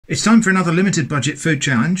It's time for another limited budget food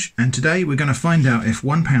challenge, and today we're going to find out if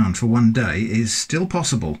 £1 for one day is still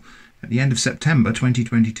possible at the end of September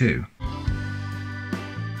 2022.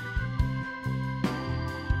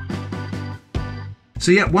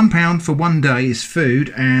 So yeah, £1 for one day is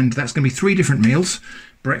food, and that's going to be 3 different meals: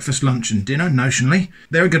 breakfast, lunch and dinner, notionally.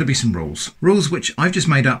 There are going to be some rules. Rules which I've just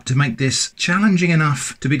made up to make this challenging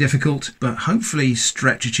enough to be difficult, but hopefully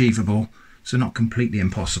stretch achievable, so not completely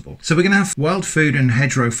impossible. So we're going to have wild food and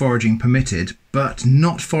hedgerow foraging permitted, but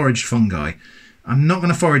not foraged fungi. I'm not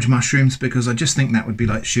going to forage mushrooms because I just think that would be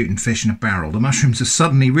like shooting fish in a barrel. The mushrooms are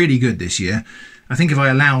suddenly really good this year. I think if I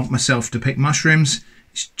allow myself to pick mushrooms,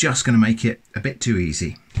 it's just going to make it a bit too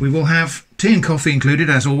easy. We will have tea and coffee included,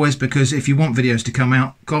 as always, because if you want videos to come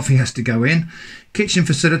out, coffee has to go in. Kitchen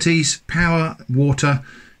facilities, power, water,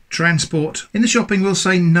 transport. In the shopping, we'll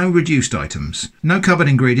say no reduced items, no cupboard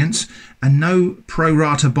ingredients, and no pro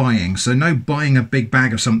rata buying. So no buying a big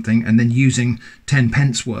bag of something and then using 10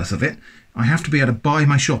 pence worth of it. I have to be able to buy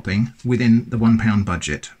my shopping within the £1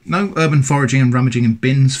 budget. No urban foraging and rummaging in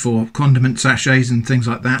bins for condiment sachets and things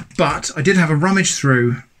like that. But I did have a rummage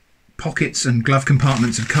through pockets and glove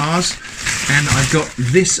compartments of cars, and I've got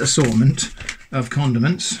this assortment of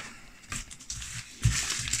condiments.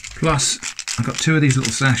 Plus, I've got 2 of these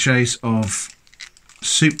little sachets of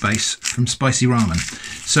soup base from Spicy Ramen.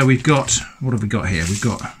 So we've got, what have we got here? We've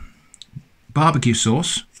got barbecue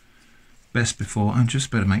sauce. Best before, I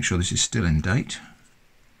just better make sure this is still in date.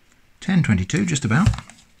 10/22, just about.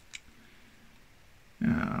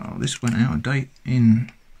 Oh, this went out of date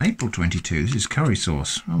in April 22. This is curry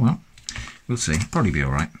sauce. Oh well, we'll see. Probably be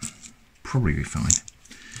all right. Probably be fine.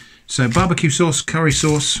 So barbecue sauce, curry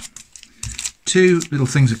sauce, 2 little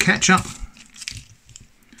things of ketchup,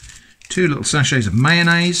 2 little sachets of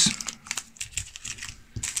mayonnaise,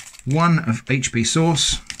 1 of HP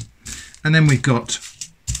sauce, and then we've got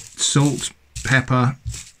salt, pepper,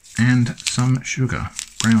 and some sugar.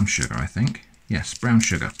 Brown sugar, I think. Yes, brown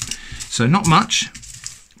sugar. So not much,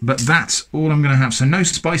 but that's all I'm going to have. So no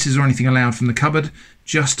spices or anything allowed from the cupboard,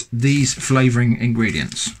 just these flavouring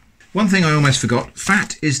ingredients. One thing I almost forgot,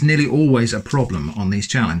 fat is nearly always a problem on these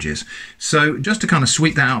challenges. So just to kind of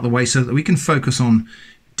sweep that out of the way so that we can focus on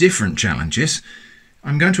different challenges,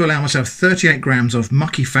 I'm going to allow myself 38 grams of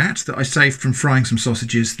mucky fat that I saved from frying some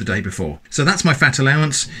sausages the day before. So that's my fat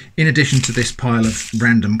allowance, in addition to this pile of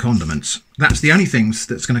random condiments. That's the only things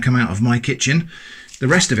that's going to come out of my kitchen. The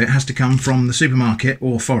rest of it has to come from the supermarket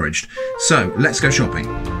or foraged. So let's go shopping.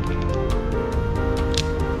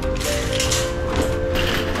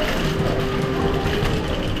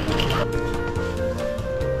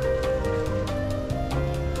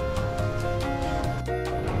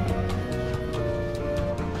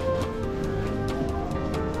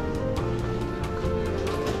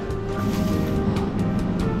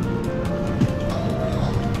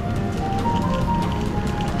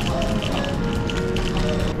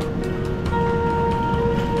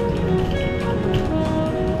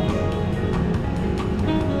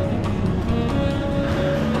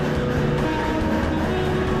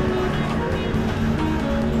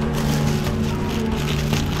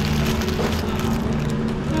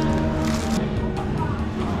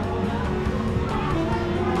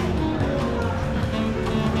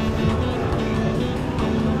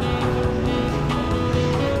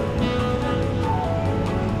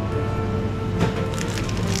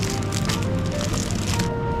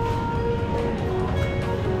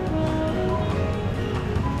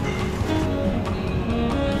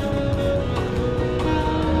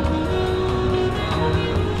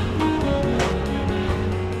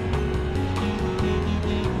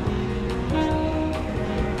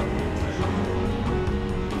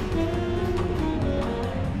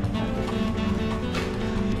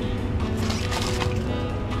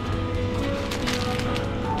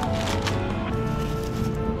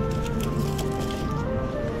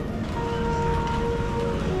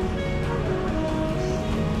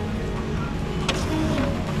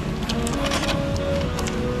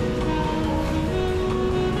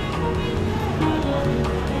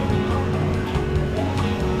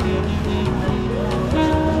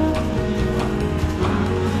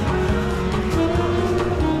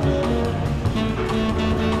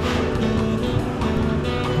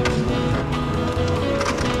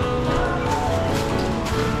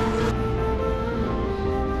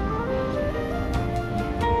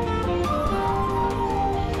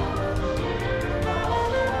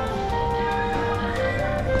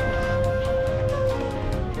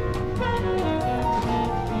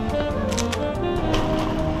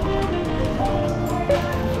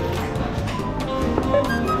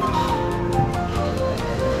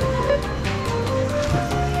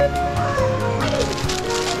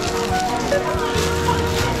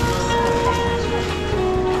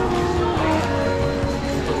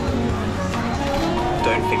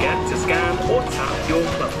 or tap your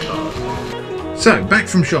club card. So, back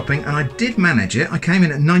from shopping, and I did manage it. I came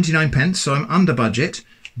in at 99 pence, so I'm under budget,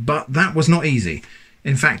 but that was not easy.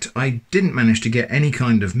 In fact, I didn't manage to get any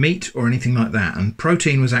kind of meat or anything like that, and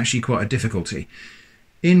protein was actually quite a difficulty.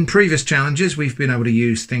 In previous challenges, we've been able to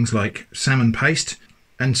use things like salmon paste,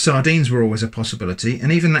 and sardines were always a possibility,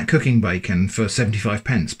 and even that cooking bacon for 75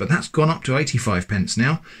 pence, but that's gone up to 85 pence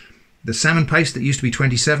now. The salmon paste that used to be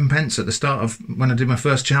 27 pence at the start of when I did my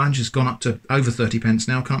first challenge has gone up to over 30 pence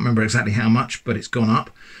now. Can't remember exactly how much, but it's gone up.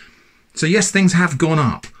 So yes, things have gone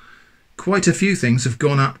up. Quite a few things have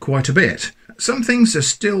gone up quite a bit. Some things are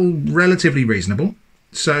still relatively reasonable,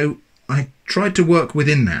 so I tried to work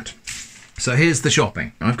within that. So here's the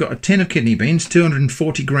shopping. I've got a tin of kidney beans,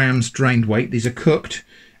 240 grams drained weight. These are cooked,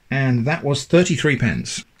 and that was 33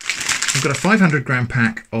 pence. I've got a 500 gram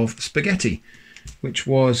pack of spaghetti, which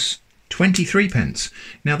was 23 pence.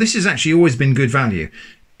 Now this has actually always been good value.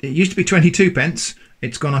 It used to be 22 pence.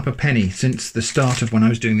 It's gone up a penny since the start of when I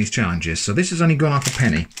was doing these challenges. So this has only gone up a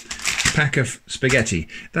penny. Pack of spaghetti.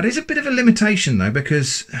 That is a bit of a limitation though,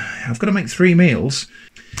 because I've got to make 3 meals,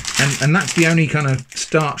 and that's the only kind of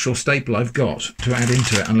starch or staple I've got to add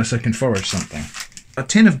into it unless I can forage something. A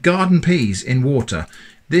tin of garden peas in water.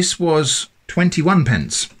 This was 21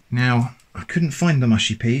 pence. Now I couldn't find the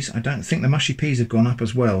mushy peas. I don't think the mushy peas have gone up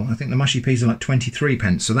as well. I think the mushy peas are like 23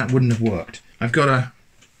 pence, so that wouldn't have worked. I've got a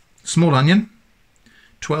small onion,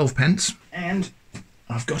 12 pence, and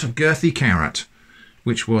I've got a girthy carrot,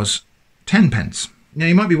 which was 10 pence. Now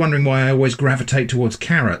you might be wondering why I always gravitate towards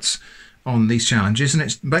carrots on these challenges, and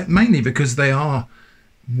it's mainly because they are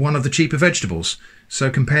one of the cheaper vegetables. So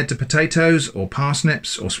compared to potatoes or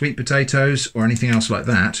parsnips or sweet potatoes or anything else like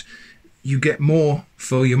that, you get more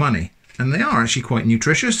for your money. And they are actually quite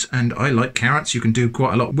nutritious, and I like carrots. You can do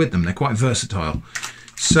quite a lot with them. They're quite versatile.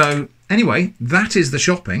 So anyway, that is the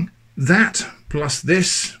shopping. That plus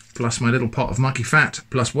this, plus my little pot of mucky fat,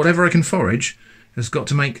 plus whatever I can forage, has got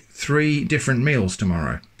to make 3 different meals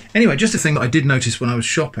tomorrow. Anyway, just a thing that I did notice when I was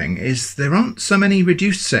shopping is there aren't so many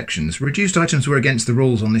reduced sections. Reduced items were against the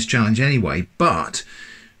rules on this challenge anyway, but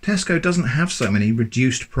Tesco doesn't have so many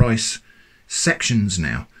reduced price sections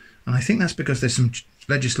now. And I think that's because there's some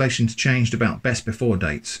legislation's changed about best before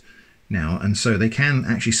dates now, and so they can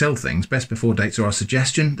actually sell things. Best before dates are a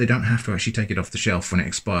suggestion. They don't have to actually take it off the shelf when it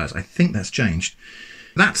expires. I think that's changed.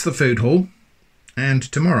 That's the food haul, and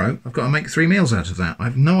tomorrow I've got to make 3 meals out of that. I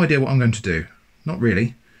have no idea what I'm going to do. Not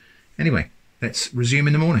really. Anyway, let's resume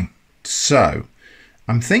in the morning. So,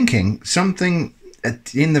 I'm thinking something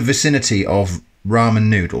in the vicinity of ramen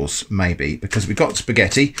noodles, maybe, because we've got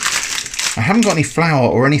spaghetti. I haven't got any flour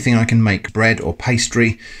or anything I can make bread or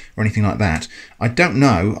pastry or anything like that. I don't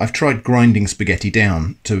know. I've tried grinding spaghetti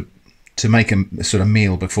down to make a sort of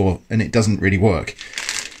meal before, and it doesn't really work.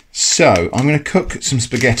 So I'm going to cook some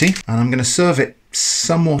spaghetti, and I'm going to serve it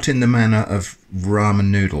somewhat in the manner of ramen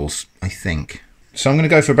noodles, I think. So I'm going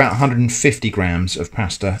to go for about 150 grams of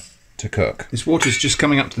pasta to cook. This water's just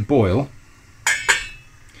coming up to the boil.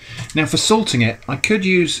 Now for salting it, I could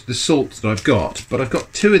use the salt that I've got, but I've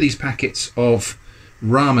got 2 of these packets of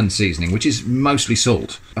ramen seasoning, which is mostly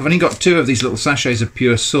salt. I've only got 2 of these little sachets of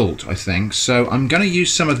pure salt, I think, so I'm going to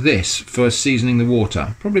use some of this for seasoning the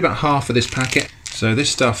water. Probably about half of this packet. So this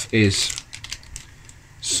stuff is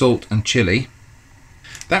salt and chilli.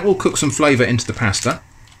 That will cook some flavour into the pasta,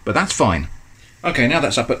 but that's fine. Okay, now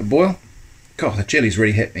that's up at the boil. God, the chili's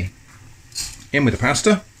really hit me. In with the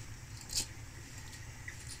pasta.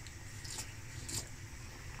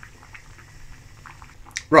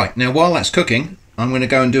 Right, now while that's cooking, I'm going to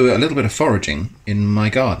go and do a little bit of foraging in my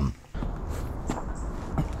garden.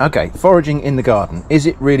 Okay, foraging in the garden. Is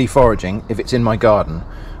it really foraging if it's in my garden?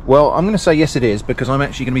 Well, I'm going to say yes it is, because I'm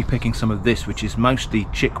actually going to be picking some of this, which is mostly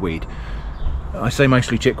chickweed. I say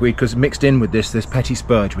mostly chickweed because mixed in with this there's petty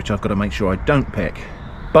spurge, which I've got to make sure I don't pick.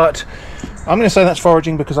 But I'm going to say that's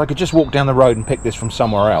foraging because I could just walk down the road and pick this from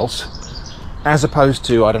somewhere else, as opposed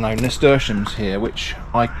to, I don't know, nasturtiums here, which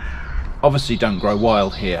I obviously don't grow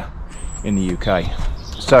wild here in the UK.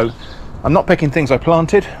 So I'm not picking things I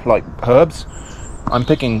planted, like herbs. I'm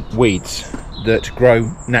picking weeds that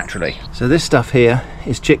grow naturally. So this stuff here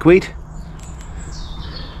is chickweed,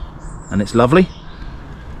 and it's lovely.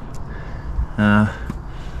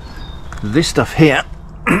 This stuff here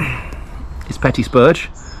is petty spurge,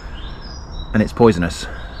 and it's poisonous.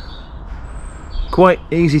 Quite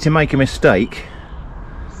easy to make a mistake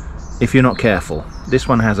if you're not careful. This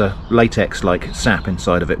one has a latex-like sap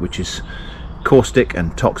inside of it, which is caustic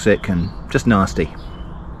and toxic and just nasty.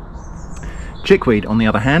 Chickweed, on the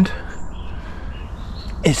other hand,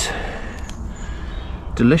 is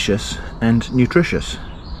delicious and nutritious.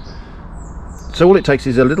 So all it takes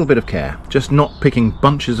is a little bit of care, just not picking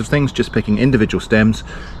bunches of things, just picking individual stems,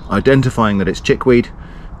 identifying that it's chickweed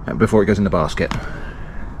before it goes in the basket.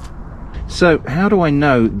 So how do I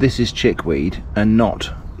know this is chickweed and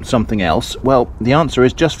not something else? Well, the answer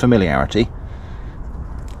is just familiarity.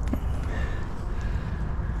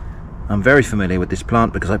 I'm very familiar with this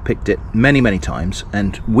plant because I picked it many times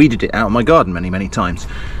and weeded it out of my garden many times.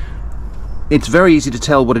 It's very easy to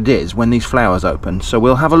tell what it is when these flowers open, so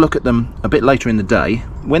we'll have a look at them a bit later in the day.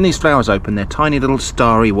 When these flowers open, they're tiny little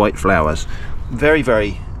starry white flowers.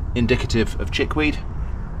 Very indicative of chickweed.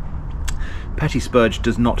 Petty spurge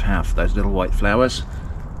does not have those little white flowers,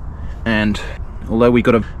 and although we've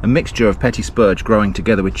got a mixture of petty spurge growing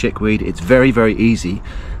together with chickweed, it's very easy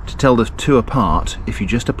to tell the two apart if you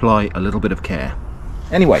just apply a little bit of care.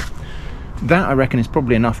 Anyway, that I reckon is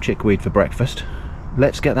probably enough chickweed for breakfast.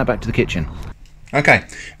 Let's get that back to the kitchen. Okay,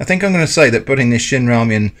 I think I'm going to say that putting this shin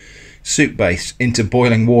ramyun soup base into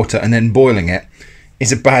boiling water and then boiling it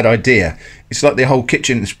is a bad idea. It's like the whole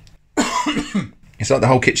kitchen's it's like the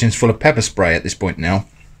whole kitchen's full of pepper spray at this point now.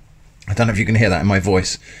 I don't know if you can hear that in my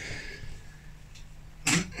voice.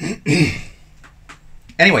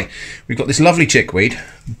 Anyway, we've got this lovely chickweed,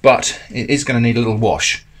 but it is going to need a little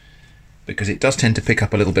wash because it does tend to pick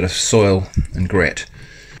up a little bit of soil and grit.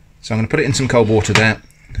 So I'm going to put it in some cold water there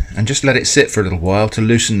and just let it sit for a little while to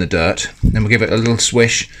loosen the dirt. Then we'll give it a little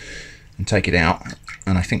swish and take it out.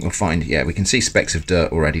 And I think we'll find, yeah, we can see specks of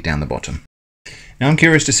dirt already down the bottom. Now I'm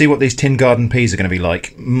curious to see what these tin garden peas are going to be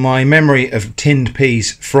like. My memory of tinned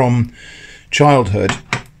peas from childhood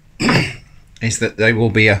is that they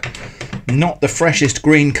will be not the freshest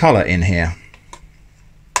green colour in here.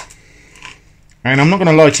 And I'm not going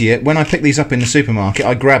to lie to you, when I picked these up in the supermarket,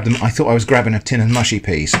 I grabbed them, I thought I was grabbing a tin of mushy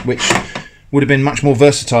peas, which would have been much more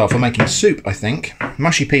versatile for making soup, I think.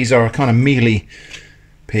 Mushy peas are a kind of mealy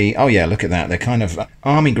pea. Oh yeah, look at that, they're kind of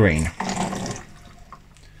army green.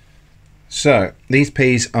 So, these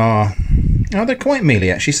peas are, oh, they're quite mealy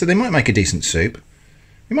actually, so they might make a decent soup.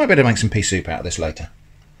 We might be able to make some pea soup out of this later.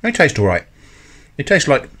 They taste alright. They taste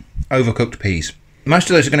like overcooked peas. Most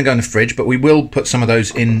of those are going to go in the fridge, but we will put some of those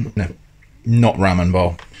in... No, not ramen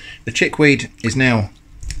bowl. The chickweed is now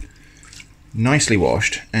nicely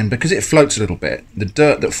washed, and because it floats a little bit, the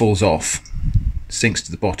dirt that falls off sinks to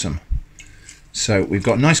the bottom. So we've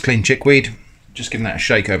got nice clean chickweed. Just giving that a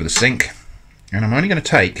shake over the sink, and I'm only going to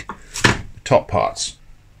take the top parts.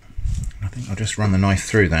 I think I'll just run the knife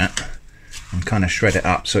through that and kind of shred it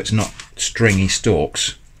up so it's not stringy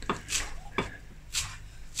stalks.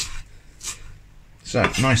 So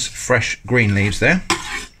nice fresh green leaves there.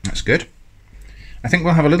 That's good. I think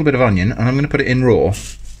we'll have a little bit of onion, and I'm going to put it in raw,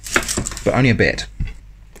 but only a bit.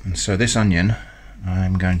 And so this onion,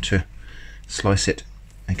 I'm going to slice it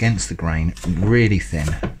against the grain really thin.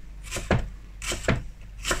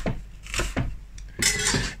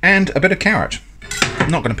 And a bit of carrot.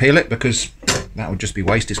 I'm not going to peel it because that would just be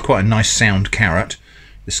waste. It's quite a nice sound carrot.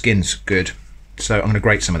 The skin's good. So I'm going to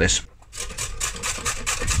grate some of this.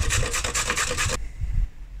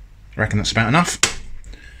 I reckon that's about enough.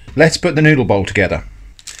 Let's put the noodle bowl together.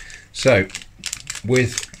 So,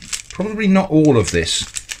 with probably not all of this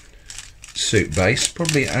soup base,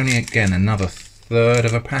 probably only again another third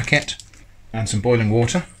of a packet, and some boiling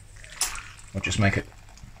water. I'll just make it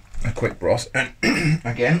a quick broth. And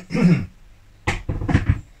again,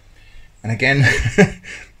 and again,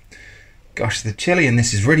 gosh, the chili in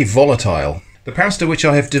this is really volatile. The pasta, which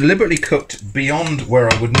I have deliberately cooked beyond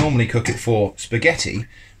where I would normally cook it for spaghetti,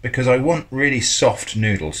 because I want really soft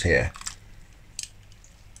noodles here.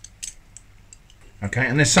 Okay,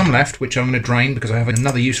 and there's some left which I'm going to drain because I have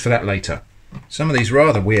another use for that later. Some of these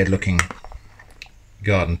rather weird looking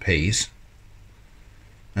garden peas,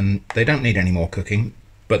 and they don't need any more cooking,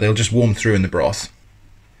 but they'll just warm through in the broth.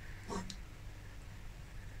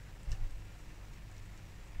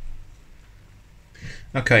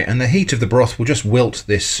 Okay, and the heat of the broth will just wilt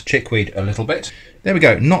this chickweed a little bit. There we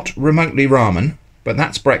go, not remotely ramen, but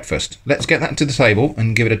that's breakfast. Let's get that to the table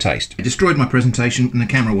and give it a taste. It destroyed my presentation and the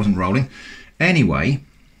camera wasn't rolling. Anyway,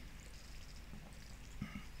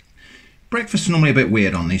 breakfast is normally a bit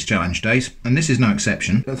weird on these challenge days, and this is no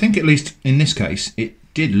exception. I think at least in this case, it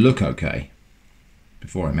did look okay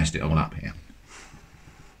before I messed it all up here.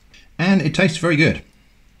 And it tastes very good.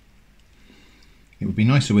 It would be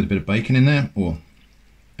nicer with a bit of bacon in there, or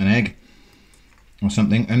an egg, or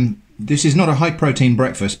something. And this is not a high protein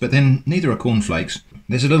breakfast, but then neither are cornflakes.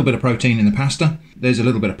 There's a little bit of protein in the pasta. There's a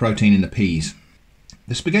little bit of protein in the peas.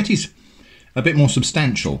 The spaghetti's a bit more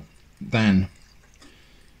substantial than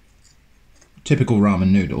typical ramen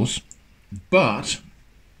noodles, but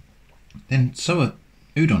then so are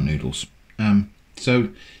udon noodles. So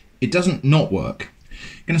it doesn't not work.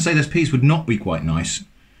 I'm going to say those peas would not be quite nice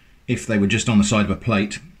if they were just on the side of a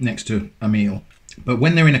plate next to a meal. But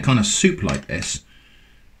when they're in a kind of soup like this,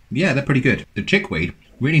 yeah, they're pretty good. The chickweed,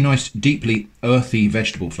 really nice, deeply earthy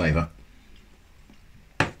vegetable flavour.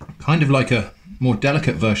 Kind of like a more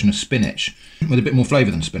delicate version of spinach, with a bit more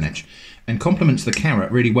flavour than spinach, and complements the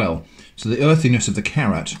carrot really well. So the earthiness of the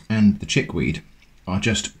carrot and the chickweed are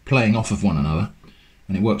just playing off of one another,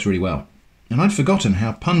 and it works really well. And I'd forgotten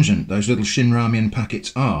how pungent those little Shin Ramen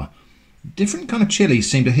packets are. Different kind of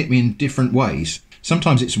chilies seem to hit me in different ways.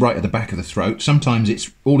 Sometimes it's right at the back of the throat, sometimes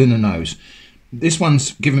it's all in the nose. This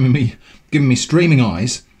one's giving me streaming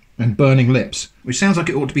eyes and burning lips, which sounds like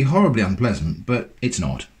it ought to be horribly unpleasant, but it's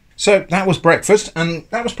not. So that was breakfast, and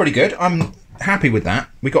that was pretty good. I'm happy with that.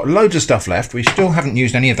 We've got loads of stuff left. We still haven't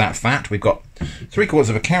used any of that fat. We've got 3/4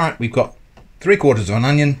 of a carrot, we've got 3/4 of an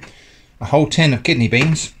onion, a whole tin of kidney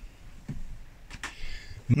beans,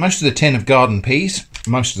 most of the tin of garden peas,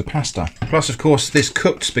 most of the pasta. Plus, of course, this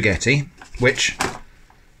cooked spaghetti, which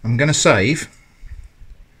I'm going to save,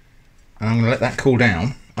 and I'm going to let that cool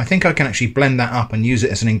down. I think I can actually blend that up and use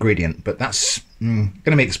it as an ingredient, but that's going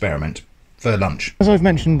to be an experiment for lunch. As I've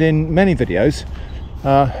mentioned in many videos,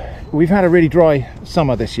 we've had a really dry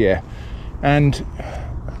summer this year, and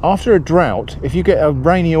after a drought, if you get a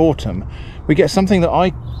rainy autumn, we get something that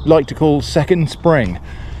I like to call second spring,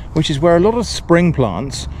 which is where a lot of spring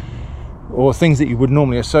plants, or things that you would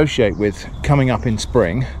normally associate with coming up in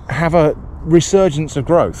spring, have a resurgence of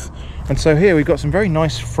growth. And so here we've got some very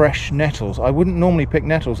nice fresh nettles. I wouldn't normally pick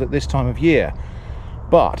nettles at this time of year,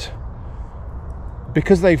 but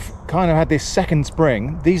because they've kind of had this second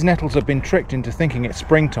spring, these nettles have been tricked into thinking it's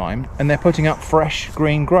springtime, and they're putting up fresh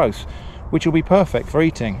green growth, which will be perfect for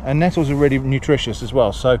eating. And nettles are really nutritious as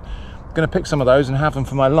well, so I'm going to pick some of those and have them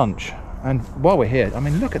for my lunch. And while we're here, I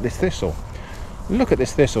mean, look at this thistle. Look at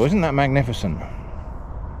this thistle, isn't that magnificent?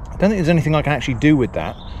 I don't think there's anything I can actually do with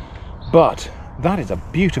that, but that is a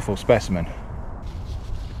beautiful specimen.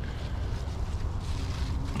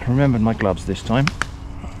 I remembered my gloves this time.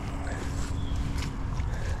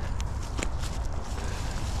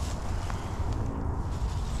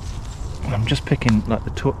 I'm just picking like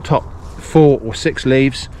the top 4 or 6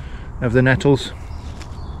 leaves of the nettles.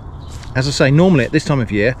 As I say, normally at this time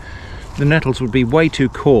of year, the nettles would be way too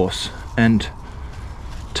coarse and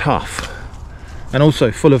tough, and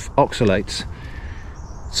also full of oxalates,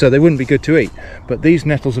 so they wouldn't be good to eat. But these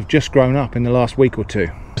nettles have just grown up in the last week or two.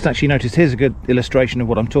 Just actually noticed, here's a good illustration of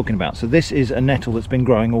what I'm talking about. So this is a nettle that's been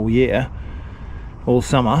growing all year, all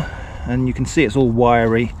summer, and you can see it's all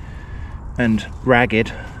wiry and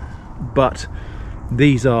ragged, but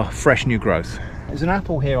these are fresh new growth. There's an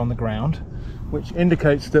apple here on the ground, which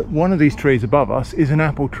indicates that one of these trees above us is an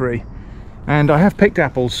apple tree. And I have picked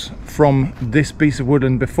apples from this piece of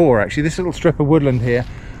woodland before, actually. This little strip of woodland here,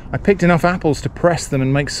 I picked enough apples to press them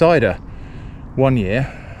and make cider one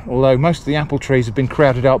year, although most of the apple trees have been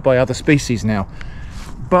crowded out by other species now.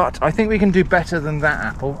 But I think we can do better than that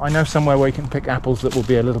apple. I know somewhere where you can pick apples that will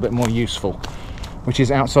be a little bit more useful, which is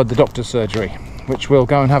outside the doctor's surgery, which we'll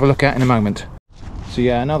go and have a look at in a moment. So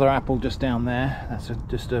yeah, another apple just down there. That's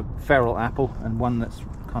just a feral apple, and one that's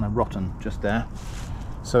kind of rotten just there.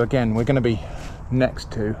 So again, we're going to be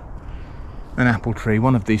next to an apple tree.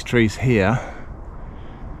 One of these trees here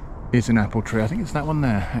is an apple tree. I think it's that one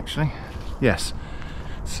there, actually. Yes.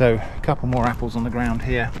 So a couple more apples on the ground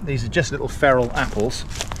here. These are just little feral apples.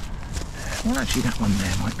 Well, actually that one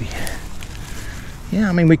there might be. Yeah,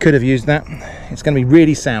 I mean, we could have used that. It's going to be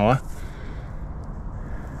really sour.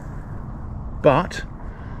 But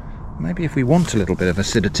maybe if we want a little bit of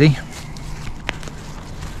acidity,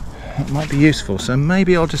 that might be useful. So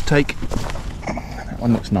maybe I'll just take, that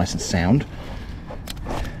one looks nice and sound,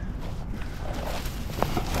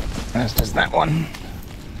 as does that one.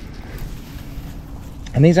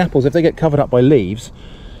 And these apples, if they get covered up by leaves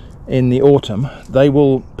in the autumn, they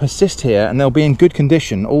will persist here, and they'll be in good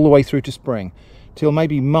condition all the way through to spring, till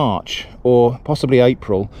maybe March or possibly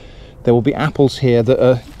April. There will be apples here that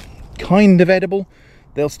are kind of edible.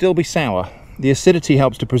 They'll still be sour. The acidity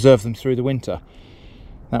helps to preserve them through the winter.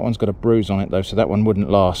 That one's got a bruise on it though, so that one wouldn't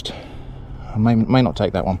last. I may not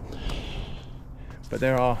take that one. But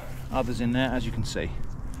there are others in there, as you can see.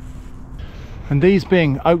 And these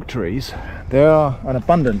being oak trees, there are an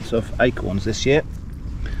abundance of acorns this year.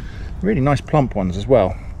 Really nice plump ones as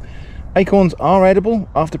well. Acorns are edible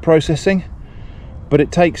after processing, but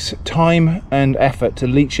it takes time and effort to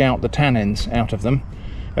leach out the tannins out of them,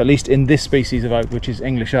 at least in this species of oak, which is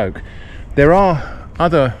English oak. There are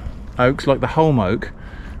other oaks, like the holm oak,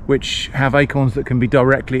 which have acorns that can be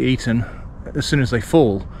directly eaten as soon as they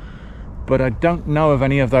fall, but I don't know of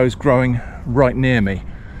any of those growing right near me.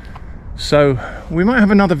 So we might have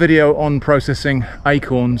another video on processing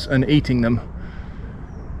acorns and eating them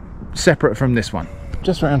separate from this one.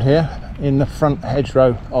 Just around here in the front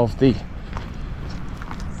hedgerow of the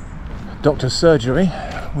doctor's surgery,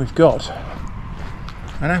 we've got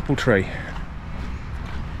an apple tree.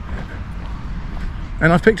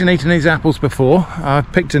 And I've picked and eaten these apples before. I've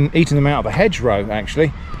picked and eaten them out of a hedgerow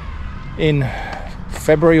actually in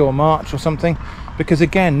February or March or something, because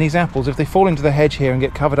again, these apples, if they fall into the hedge here and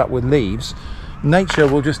get covered up with leaves, nature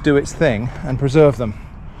will just do its thing and preserve them,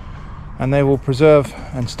 and they will preserve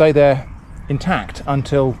and stay there intact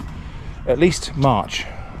until at least March,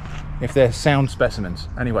 if they're sound specimens.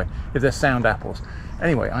 Anyway, if they're sound apples.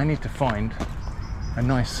 Anyway, I need to find a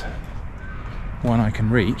nice one I can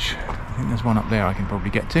reach. I think there's one up there I can probably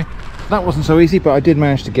get to. That wasn't so easy, but I did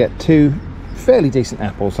manage to get two fairly decent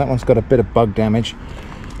apples. That one's got a bit of bug damage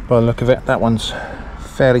by the look of it. That one's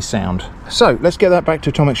fairly sound. So let's get that back to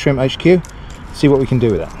Atomic Shrimp HQ, see what we can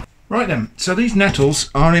do with that. Right then, so these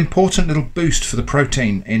nettles are an important little boost for the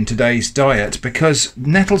protein in today's diet, because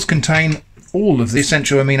nettles contain all of the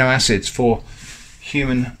essential amino acids for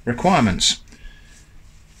human requirements.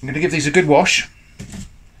 I'm going to give these a good wash.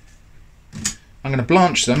 I'm going to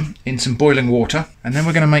blanch them in some boiling water, and then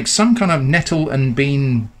we're going to make some kind of nettle and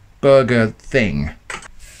bean burger thing.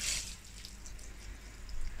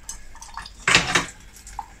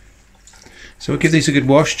 So we'll give these a good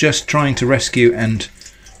wash, just trying to rescue and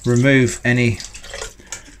remove any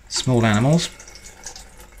small animals.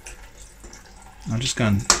 I'll just go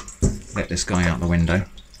and let this guy out the window.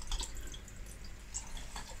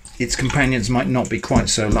 Its companions might not be quite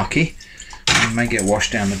so lucky and may get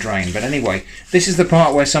washed down the drain. But anyway, this is the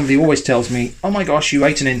part where somebody always tells me, oh my gosh, you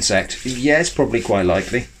ate an insect. Yeah, it's probably quite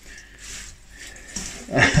likely.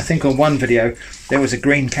 I think on one video there was a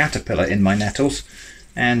green caterpillar in my nettles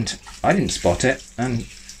and I didn't spot it, and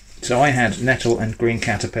so I had nettle and green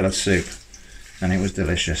caterpillar soup, and it was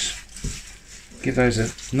delicious. Give those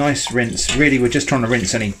a nice rinse. Really, we're just trying to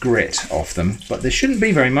rinse any grit off them, but there shouldn't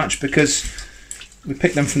be very much because we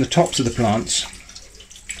pick them from the tops of the plants,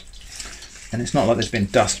 and it's not like there's been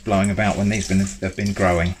dust blowing about when these have been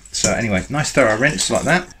growing. So anyway, nice thorough rinse like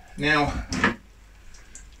that. Now,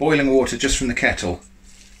 boiling water just from the kettle.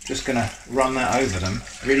 Just going to run that over them,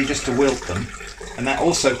 really just to wilt them, and that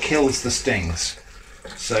also kills the stings.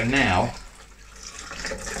 So now,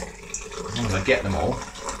 as long as I get them all,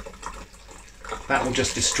 that will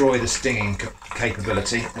just destroy the stinging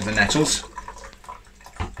capability of the nettles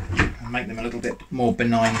and make them a little bit more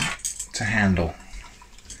benign to handle.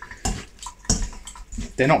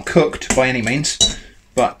 They're not cooked by any means,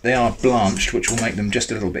 but they are blanched, which will make them just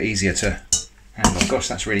a little bit easier to handle. Gosh,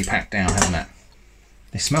 that's really packed down, hasn't it?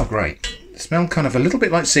 They smell great. They smell kind of a little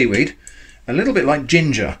bit like seaweed, a little bit like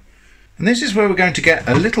ginger. And this is where we're going to get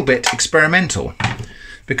a little bit experimental,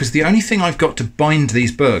 because the only thing I've got to bind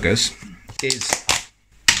these burgers is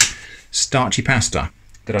starchy pasta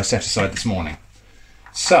that I set aside this morning.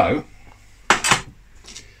 So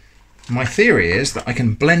my theory is that I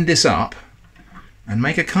can blend this up and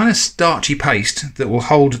make a kind of starchy paste that will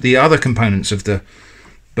hold the other components of the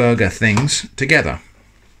burger things together.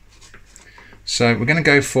 So we're going to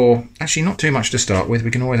go for, actually not too much to start with,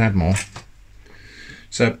 we can always add more.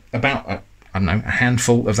 So about, I don't know, a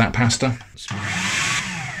handful of that pasta.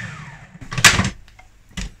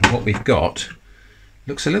 What we've got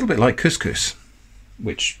looks a little bit like couscous,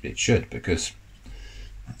 which it should, because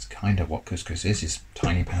that's kind of what couscous is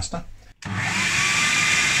tiny pasta.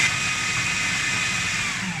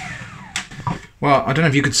 Well, I don't know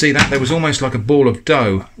if you could see that, there was almost like a ball of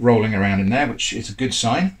dough rolling around in there, which is a good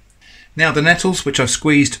sign. Now the nettles, which I've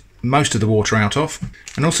squeezed most of the water out of,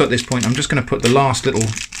 and also at this point I'm just going to put the last little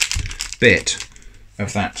bit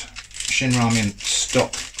of that Shin Ramen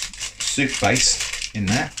stock soup base in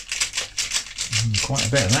there. Quite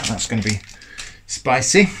a bit of that, that's going to be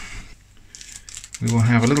spicy. We will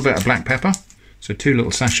have a little bit of black pepper, so 2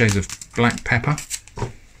 little sachets of black pepper.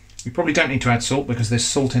 We probably don't need to add salt because there's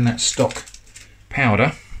salt in that stock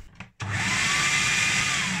powder.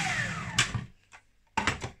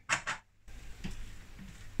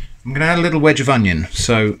 I'm going to add a little wedge of onion,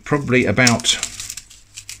 so probably about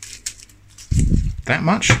that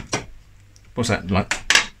much. What's that, like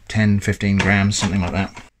 10-15 grams, something like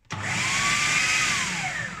that.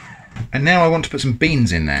 And now I want to put some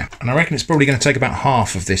beans in there, and I reckon it's probably going to take about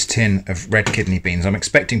half of this tin of red kidney beans. I'm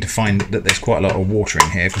expecting to find that there's quite a lot of water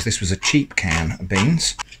in here because this was a cheap can of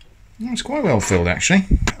beans. It's quite well filled actually.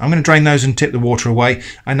 I'm going to drain those and tip the water away.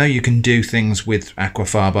 I know you can do things with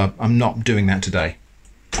aquafaba. I'm not doing that today.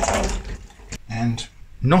 And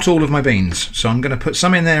not all of my beans. So I'm going to put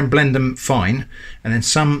some in there and blend them fine, and then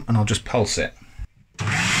some, and I'll just pulse it.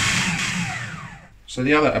 So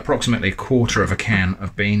the other approximately a quarter of a can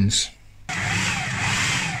of beans.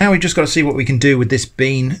 Now we've just got to see what we can do with this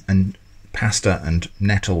bean and pasta and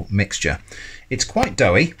nettle mixture. It's quite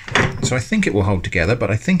doughy, so I think it will hold together, but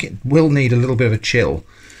I think it will need a little bit of a chill.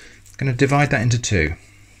 I'm going to divide that into two.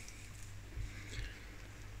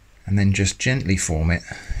 And then just gently form it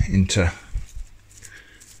into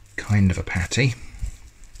kind of a patty.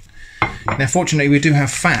 Now fortunately we do have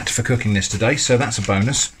fat for cooking this today, so that's a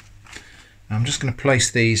bonus. I'm just going to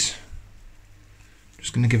place these,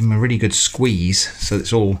 just going to give them a really good squeeze so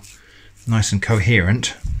it's all nice and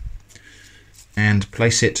coherent, and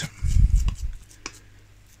place it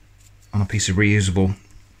on a piece of reusable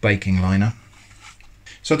baking liner.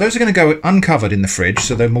 So those are going to go uncovered in the fridge,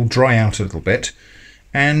 so they will dry out a little bit,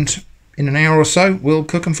 and in an hour or so we'll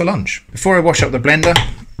cook them for lunch. Before I wash up the blender,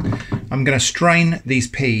 I'm going to strain these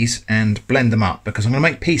peas and blend them up, because I'm going to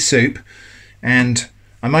make pea soup, and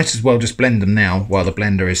I might as well just blend them now while the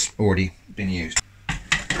blender is already been used.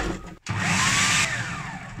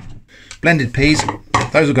 Blended peas,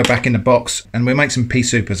 those will go back in the box, and we'll make some pea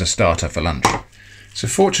soup as a starter for lunch. So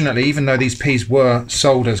fortunately, even though these peas were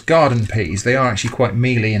sold as garden peas, they are actually quite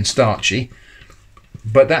mealy and starchy,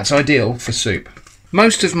 but that's ideal for soup.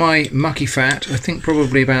 Most of my mucky fat, I think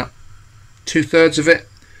probably about 2/3 of it,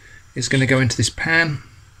 is going to go into this pan.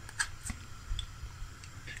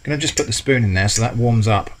 I'm going to just put the spoon in there so that warms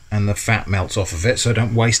up and the fat melts off of it, so I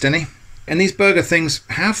don't waste any. And these burger things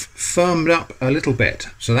have firmed up a little bit,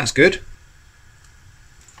 so that's good.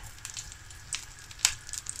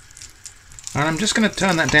 And I'm just going to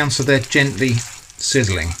turn that down so they're gently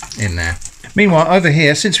sizzling in there. Meanwhile, over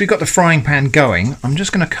here, since we've got the frying pan going, I'm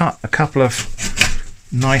just going to cut a couple of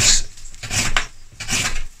nice,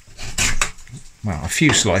 well, a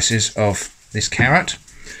few slices of this carrot.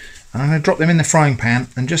 And I'm going to drop them in the frying pan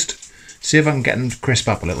and just see if I can get them to crisp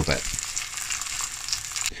up a little bit.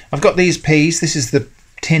 I've got these peas. This is the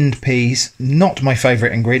tinned peas. Not my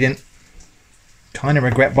favourite ingredient. Kind of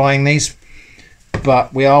regret buying these,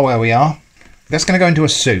 but we are where we are. That's going to go into a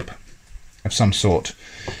soup of some sort.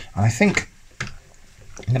 And I think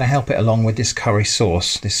I'm going to help it along with this curry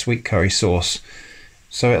sauce, this sweet curry sauce.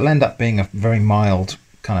 So it'll end up being a very mild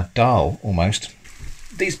kind of dal almost.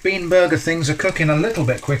 These bean burger things are cooking a little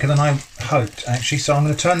bit quicker than I hoped actually, so I'm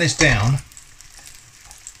going to turn this down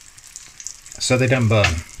so they don't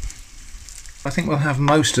burn. I think we'll have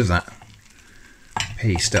most of that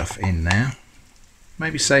pea stuff in there.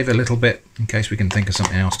 Maybe save a little bit in case we can think of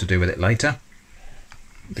something else to do with it later.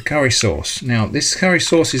 The curry sauce. Now this curry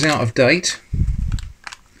sauce is out of date,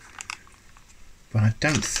 but I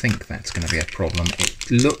don't think that's going to be a problem.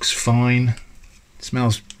 It looks fine. It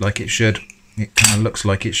smells like it should. It kind of looks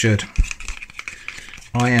like it should.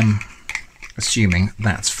 I am assuming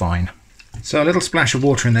that's fine. So a little splash of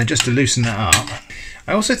water in there just to loosen that up.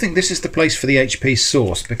 I also think this is the place for the HP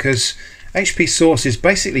sauce, because HP sauce is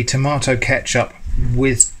basically tomato ketchup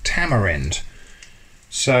with tamarind.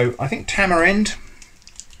 So I think tamarind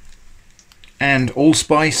and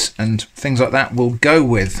allspice and things like that will go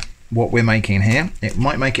with what we're making here. It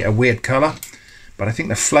might make it a weird colour, but I think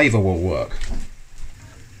the flavour will work.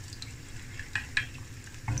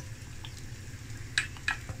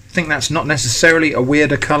 I think that's not necessarily a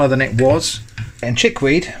weirder colour than it was. And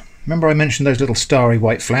chickweed, remember I mentioned those little starry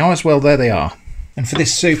white flowers? Well, there they are. And for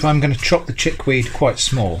this soup I'm going to chop the chickweed quite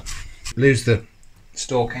small. Lose the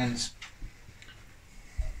stalk ends.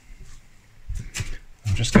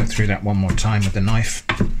 I'll just go through that one more time with the knife.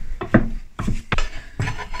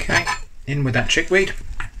 Okay, in with that chickweed.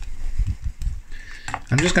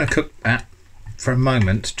 I'm just going to cook that for a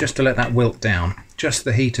moment just to let that wilt down. Just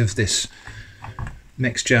the heat of this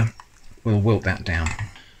mixture will wilt that down.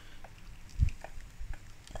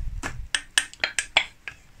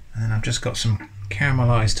 And I've just got some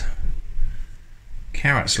caramelized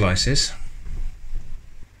carrot slices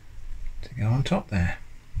to go on top there.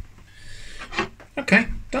 Okay,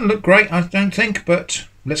 doesn't look great I don't think, but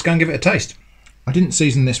let's go and give it a taste. I didn't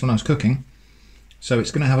season this when I was cooking, so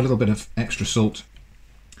it's going to have a little bit of extra salt.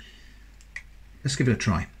 Let's give it a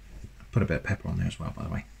try. Put a bit of pepper on there as well, by the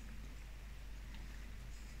way.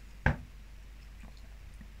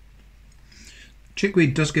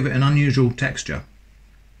 Chickweed does give it an unusual texture,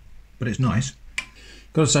 but it's nice.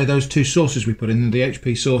 Got to say, those two sauces we put in, the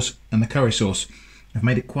HP sauce and the curry sauce, have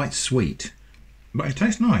made it quite sweet, but it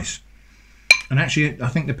tastes nice. And actually, I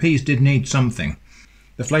think the peas did need something.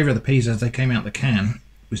 The flavour of the peas as they came out the can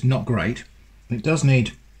was not great. It does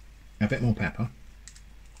need a bit more pepper.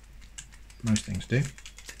 Most things do.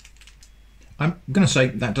 I'm going to say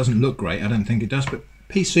that doesn't look great. I don't think it does, but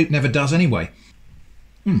pea soup never does anyway.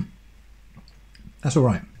 That's all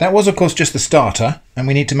right. That was, of course, just the starter, and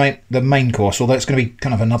we need to make the main course, although it's going to be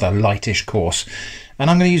kind of another lightish course. And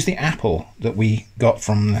I'm going to use the apple that we got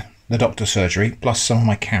from the doctor's surgery, plus some of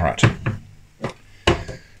my carrot.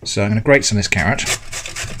 So I'm going to grate some of this carrot.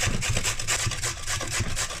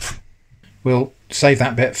 We'll save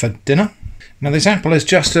that bit for dinner. Now this apple is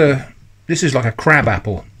just this is like a crab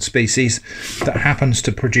apple species that happens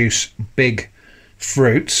to produce big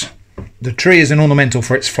fruits. The tree is an ornamental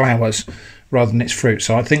for its flowers rather than its fruit,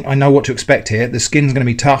 so I think I know what to expect here. The skin's going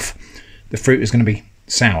to be tough, the fruit is going to be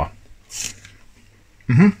sour.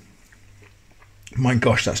 My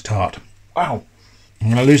gosh, that's tart. Wow. I'm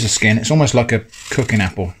going to lose the skin. It's almost like a cooking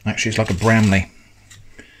apple. Actually, it's like a Bramley.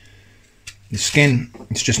 The skin,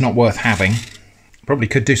 it's just not worth having. Probably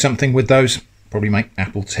could do something with those. Probably make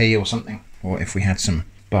apple tea or something. Or if we had some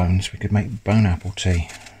bones, we could make bone apple tea.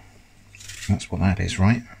 That's what that is,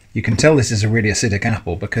 right? You can tell this is a really acidic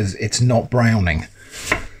apple because it's not browning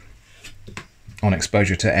on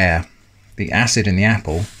exposure to air. The acid in the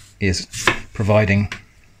apple is providing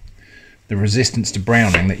the resistance to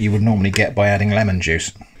browning that you would normally get by adding lemon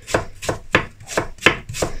juice. I'm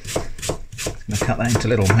going to cut that into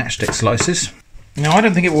little matchstick slices. Now I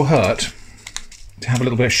don't think it will hurt to have a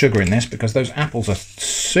little bit of sugar in this because those apples are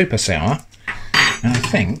super sour, and I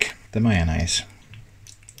think the mayonnaise.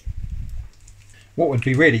 What would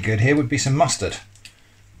be really good here would be some mustard,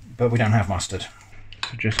 but we don't have mustard.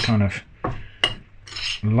 So just kind of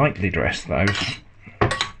lightly dress those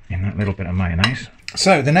in that little bit of mayonnaise.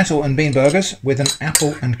 So the nettle and bean burgers with an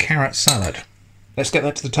apple and carrot salad. Let's get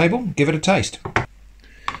that to the table, give it a taste.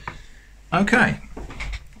 Okay,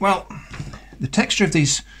 well, the texture of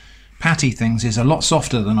these patty things is a lot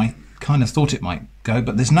softer than I kind of thought it might go,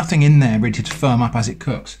 but there's nothing in there ready to firm up as it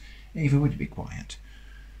cooks. Eva, would you be quiet?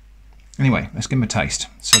 Anyway, let's give them a taste.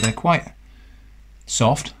 So they're quite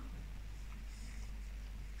soft.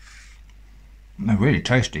 They're really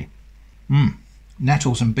tasty.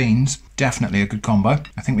 Nettles and beans, definitely a good combo.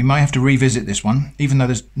 I think we might have to revisit this one, even though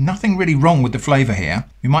there's nothing really wrong with the flavour here.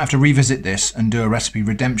 We might have to revisit this and do a recipe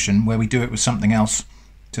redemption where we do it with something else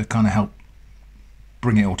to kind of help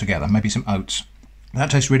bring it all together. Maybe some oats.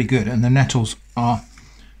 That tastes really good, and the nettles are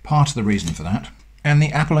part of the reason for that. And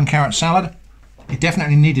the apple and carrot salad, it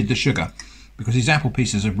definitely needed the sugar because these apple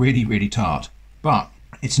pieces are really, really tart. But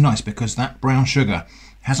it's nice because that brown sugar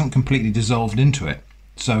hasn't completely dissolved into it.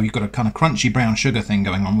 So you've got a kind of crunchy brown sugar thing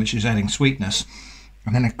going on, which is adding sweetness,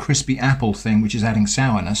 and then a crispy apple thing, which is adding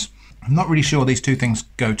sourness. I'm not really sure these two things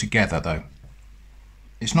go together, though.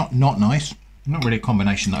 It's not nice. Not really a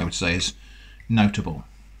combination that I would say is notable.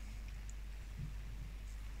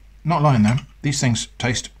 Not lying, though. These things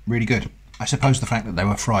taste really good. I suppose the fact that they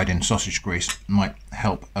were fried in sausage grease might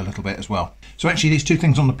help a little bit as well. So actually, these two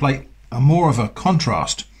things on the plate are more of a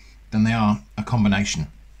contrast than they are a combination.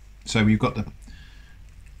 So you've got the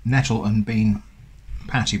nettle and bean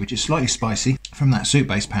patty, which is slightly spicy from that soup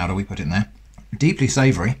base powder we put in there. Deeply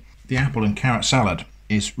savoury. The apple and carrot salad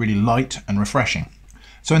is really light and refreshing.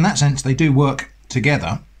 So in that sense, they do work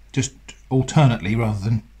together, just alternately rather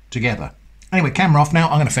than together. Anyway, camera off now.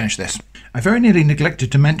 I'm going to finish this. I very nearly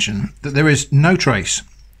neglected to mention that there is no trace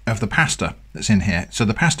of the pasta that's in here. So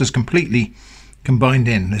the pasta's completely combined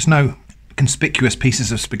in. There's no conspicuous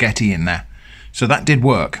pieces of spaghetti in there. So that did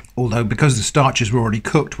work, although because the starches were already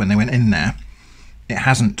cooked when they went in there, it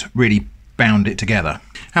hasn't really bound it together.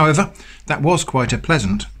 However, that was quite a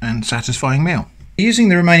pleasant and satisfying meal. Using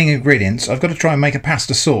the remaining ingredients, I've got to try and make a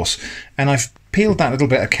pasta sauce, and I've peeled that little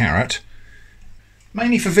bit of carrot,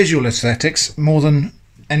 mainly for visual aesthetics more than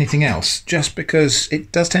anything else, just because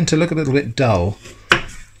it does tend to look a little bit dull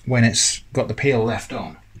when it's got the peel left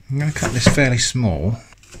on. I'm going to cut this fairly small,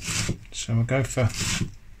 so we'll go for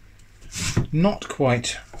not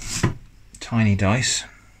quite tiny dice,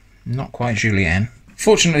 not quite julienne.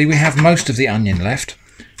 Fortunately, we have most of the onion left.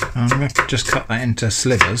 I'm going to just cut that into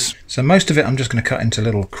slivers. So most of it I'm just going to cut into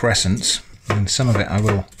little crescents, and some of it I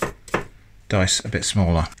will dice a bit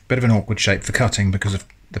smaller. Bit of an awkward shape for cutting because of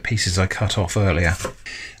the pieces I cut off earlier.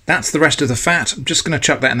 That's the rest of the fat. I'm just going to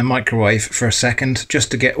chuck that in the microwave for a second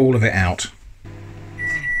just to get all of it out.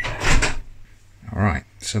 Alright,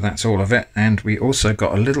 so that's all of it, and we also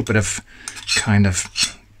got a little bit of kind of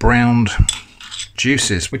browned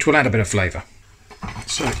juices, which will add a bit of flavour.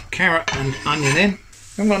 So carrot and onion in.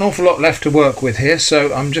 I've got an awful lot left to work with here,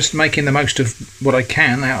 so I'm just making the most of what I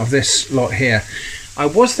can out of this lot here. I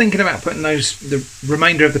was thinking about putting the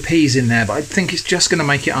remainder of the peas in there, but I think it's just going to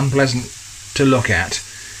make it unpleasant to look at.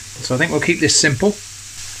 So I think we'll keep this simple.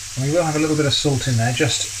 And we will have a little bit of salt in there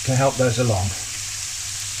just to help those along.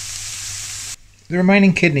 The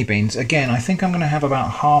remaining kidney beans, again, I think I'm going to have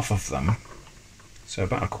about half of them, so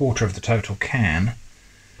about a quarter of the total can,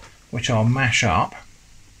 which I'll mash up,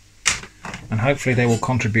 and hopefully they will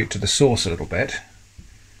contribute to the sauce a little bit.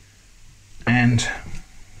 And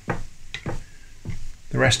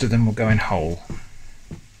the rest of them will go in whole.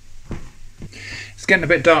 It's getting a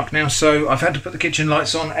bit dark now, so I've had to put the kitchen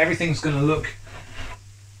lights on. Everything's going to look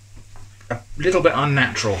a little bit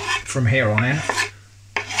unnatural from here on in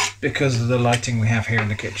because of the lighting we have here in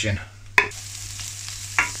the kitchen.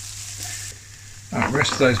 Right, the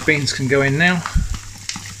rest of those beans can go in now.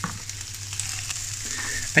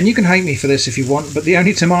 And you can hate me for this if you want, but the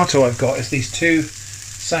only tomato I've got is these 2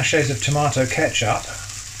 sachets of tomato ketchup.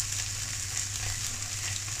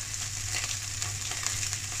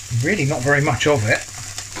 Really not very much of it.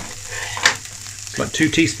 It's like 2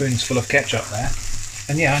 teaspoons full of ketchup there.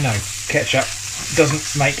 And yeah, I know, ketchup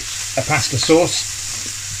doesn't make a pasta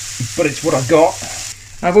sauce, but it's what I've got.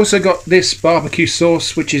 I've also got this barbecue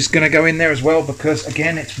sauce, which is going to go in there as well, because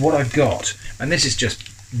again, it's what I've got. And this is just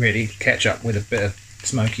really ketchup with a bit of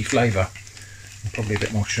smoky flavour and probably a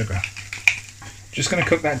bit more sugar. Just going to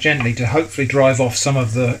cook that gently to hopefully drive off some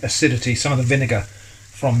of the acidity, some of the vinegar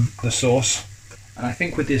from the sauce. And I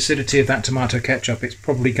think with the acidity of that tomato ketchup, it's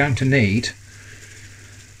probably going to need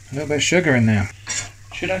a little bit of sugar in there.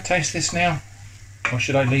 Should I taste this now, or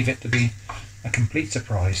should I leave it to be a complete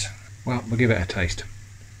surprise? Well, we'll give it a taste.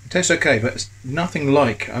 It tastes okay, but it's nothing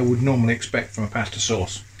like I would normally expect from a pasta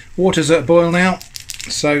sauce. Water's at a boil now,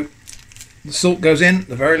 so the salt goes in,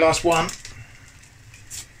 the very last one.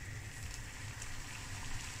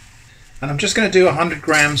 And I'm just going to do 100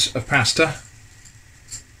 grams of pasta.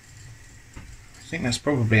 I think that's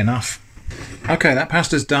probably enough. Okay, that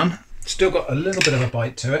pasta's done. Still got a little bit of a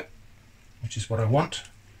bite to it, which is what I want.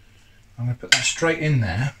 I'm going to put that straight in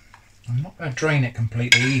there. I'm not going to drain it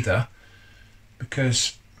completely either,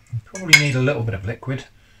 because you probably need a little bit of liquid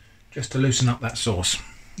just to loosen up that sauce.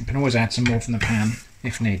 You can always add some more from the pan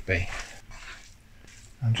if need be.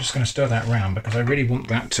 I'm just going to stir that round because I really want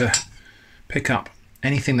that to pick up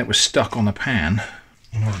anything that was stuck on the pan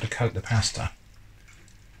in order to coat the pasta.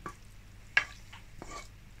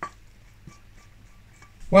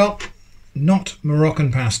 Well, not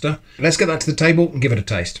Moroccan pasta. Let's get that to the table and give it a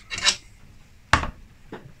taste.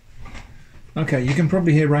 Okay, you can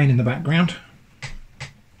probably hear rain in the background.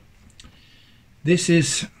 This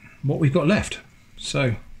is what we've got left.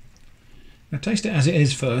 So, I'll taste it as it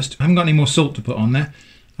is first. I haven't got any more salt to put on there.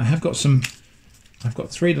 I've got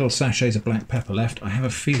 3 little sachets of black pepper left. I have a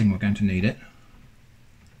feeling we're going to need it.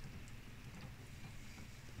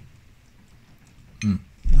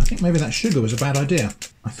 I think maybe that sugar was a bad idea.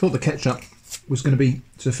 I thought the ketchup was going to be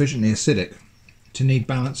sufficiently acidic to need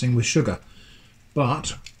balancing with sugar.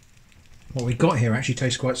 But what we got here actually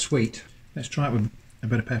tastes quite sweet. Let's try it with a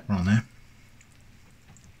bit of pepper on there.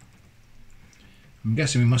 I'm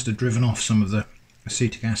guessing we must have driven off some of the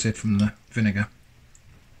acetic acid from the vinegar.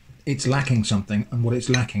 It's lacking something, and what it's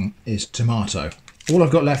lacking is tomato. All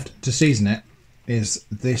I've got left to season it is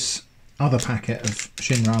this other packet of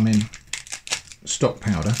Shin Ramen stock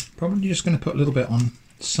powder. Probably just going to put a little bit on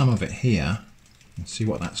some of it here and see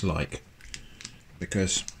what that's like,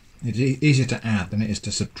 because it's easier to add than it is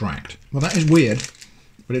to subtract. Well, that is weird,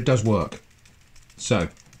 but it does work. So,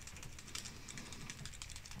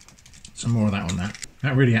 some more of that on that.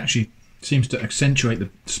 That really actually seems to accentuate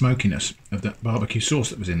the smokiness of that barbecue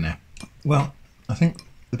sauce that was in there. Well, I think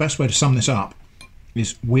the best way to sum this up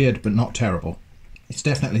is weird but not terrible. It's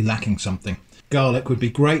definitely lacking something. Garlic would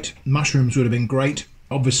be great, mushrooms would have been great,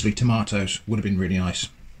 obviously tomatoes would have been really nice.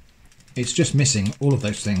 It's just missing all of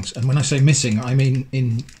those things, and when I say missing, I mean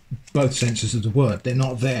in both senses of the word. They're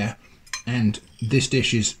not there, and this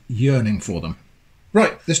dish is yearning for them.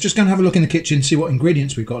 Right, let's just go and have a look in the kitchen, see what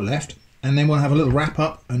ingredients we've got left, and then we'll have a little wrap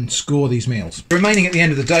up and score these meals. Remaining at the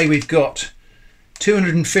end of the day, we've got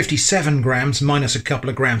 257 grams minus a couple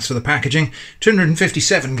of grams for the packaging.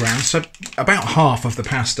 257 grams, so about half of the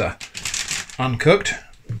pasta uncooked.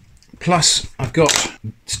 Plus I've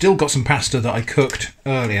still got some pasta that I cooked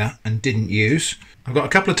earlier and didn't use. I've got a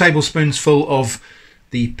couple of tablespoons full of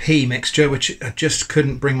the pea mixture, which I just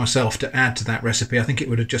couldn't bring myself to add to that recipe. I think it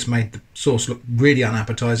would have just made the sauce look really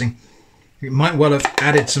unappetizing. It might well have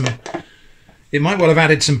added some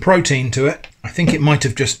protein to it. I think it might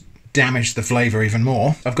have just damaged the flavour even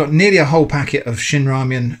more. I've got nearly a whole packet of Shin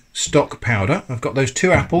Ramen stock powder. I've got those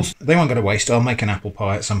 2 apples. They won't go to waste. I'll make an apple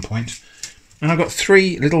pie at some point. And I've got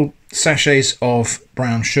 3 little sachets of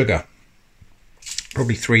brown sugar.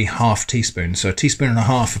 Probably 3 half teaspoons, so a teaspoon and a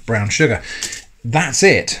half of brown sugar. that's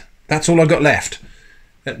it. That's all I got left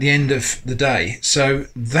at the end of the day. So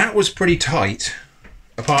that was pretty tight,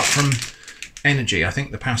 apart from energy. I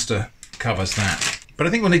think the pasta covers that. But I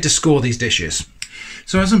think we'll need to score these dishes.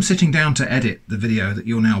 So as I'm sitting down to edit the video that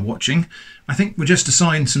you're now watching, I think we'll just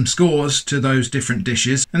assign some scores to those different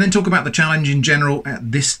dishes and then talk about the challenge in general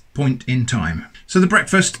at this point in time. So the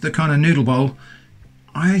breakfast, the kind of noodle bowl,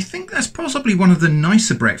 I think that's possibly one of the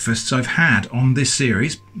nicer breakfasts I've had on this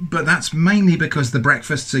series, but that's mainly because the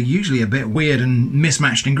breakfasts are usually a bit weird and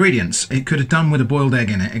mismatched ingredients. It could have done with a boiled egg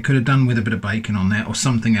in it, it could have done with a bit of bacon on there or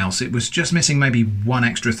something else. It was just missing maybe one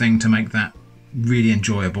extra thing to make that really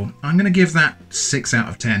enjoyable. I'm going to give that 6 out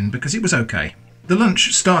of 10 because it was okay. The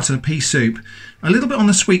lunch starter pea soup, a little bit on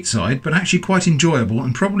the sweet side, but actually quite enjoyable,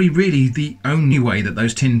 and probably really the only way that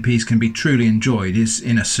those tin peas can be truly enjoyed is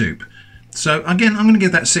in a soup. So again, I'm going to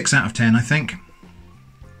give that 6 out of 10, I think.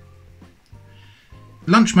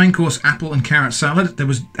 Lunch main course, apple and carrot salad. There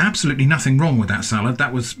was absolutely nothing wrong with that salad.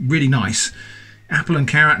 That was really nice. Apple and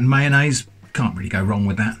carrot and mayonnaise, can't really go wrong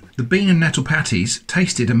with that. The bean and nettle patties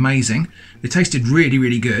tasted amazing. They tasted really,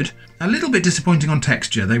 really good. A little bit disappointing on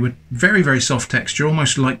texture. They were very, very soft texture,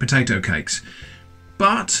 almost like potato cakes.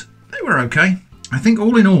 But they were okay. I think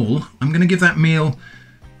all in all, I'm going to give that meal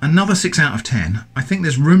another 6 out of 10. I think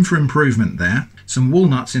there's room for improvement there. Some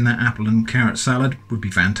walnuts in that apple and carrot salad would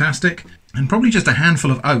be fantastic. And probably just a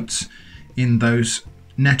handful of oats in those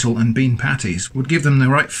nettle and bean patties would give them the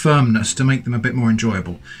right firmness to make them a bit more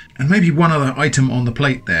enjoyable. And maybe one other item on the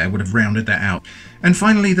plate there would have rounded that out. And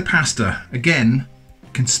finally the pasta, again,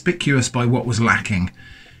 conspicuous by what was lacking.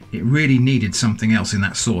 It really needed something else in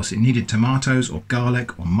that sauce. It needed tomatoes or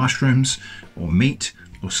garlic or mushrooms or meat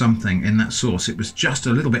or something in that sauce. It was just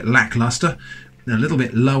a little bit lackluster, a little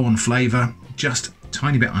bit low on flavour, just a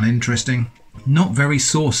tiny bit uninteresting, not very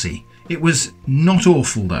saucy. It was not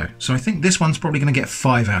awful though, so I think this one's probably going to get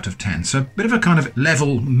 5 out of 10. So a bit of a kind of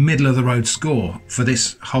level, middle of the road score for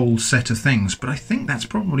this whole set of things, but I think that's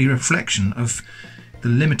probably a reflection of the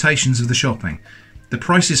limitations of the shopping. The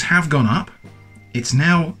prices have gone up. It's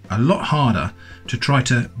now a lot harder to try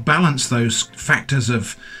to balance those factors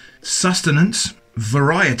of sustenance,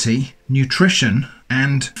 variety, nutrition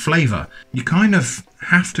and flavour. You kind of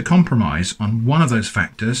have to compromise on one of those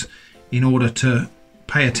factors in order to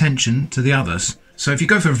pay attention to the others. So if you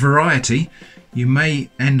go for variety, you may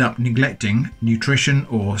end up neglecting nutrition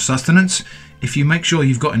or sustenance. If you make sure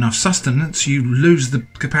you've got enough sustenance, you lose the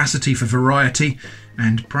capacity for variety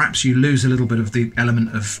and perhaps you lose a little bit of the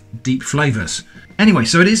element of deep flavours. Anyway,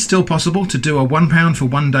 so it is still possible to do a £1 for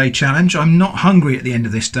 1 day challenge. I'm not hungry at the end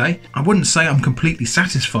of this day. I wouldn't say I'm completely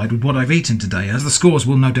satisfied with what I've eaten today, as the scores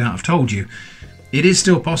will no doubt have told you. It is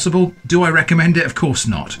still possible. Do I recommend it? Of course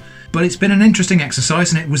not. But it's been an interesting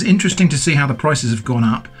exercise, and it was interesting to see how the prices have gone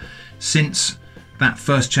up since that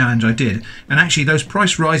first challenge I did. And actually those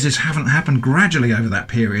price rises haven't happened gradually over that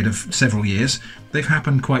period of several years. They've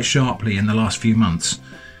happened quite sharply in the last few months.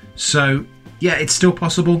 So yeah, it's still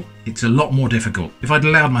possible. It's a lot more difficult. If I'd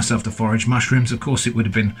allowed myself to forage mushrooms, of course it would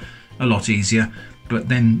have been a lot easier, but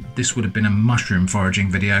then this would have been a mushroom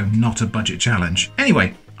foraging video, not a budget challenge.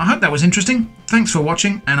 Anyway, I hope that was interesting. Thanks for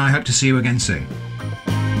watching, and I hope to see you again soon.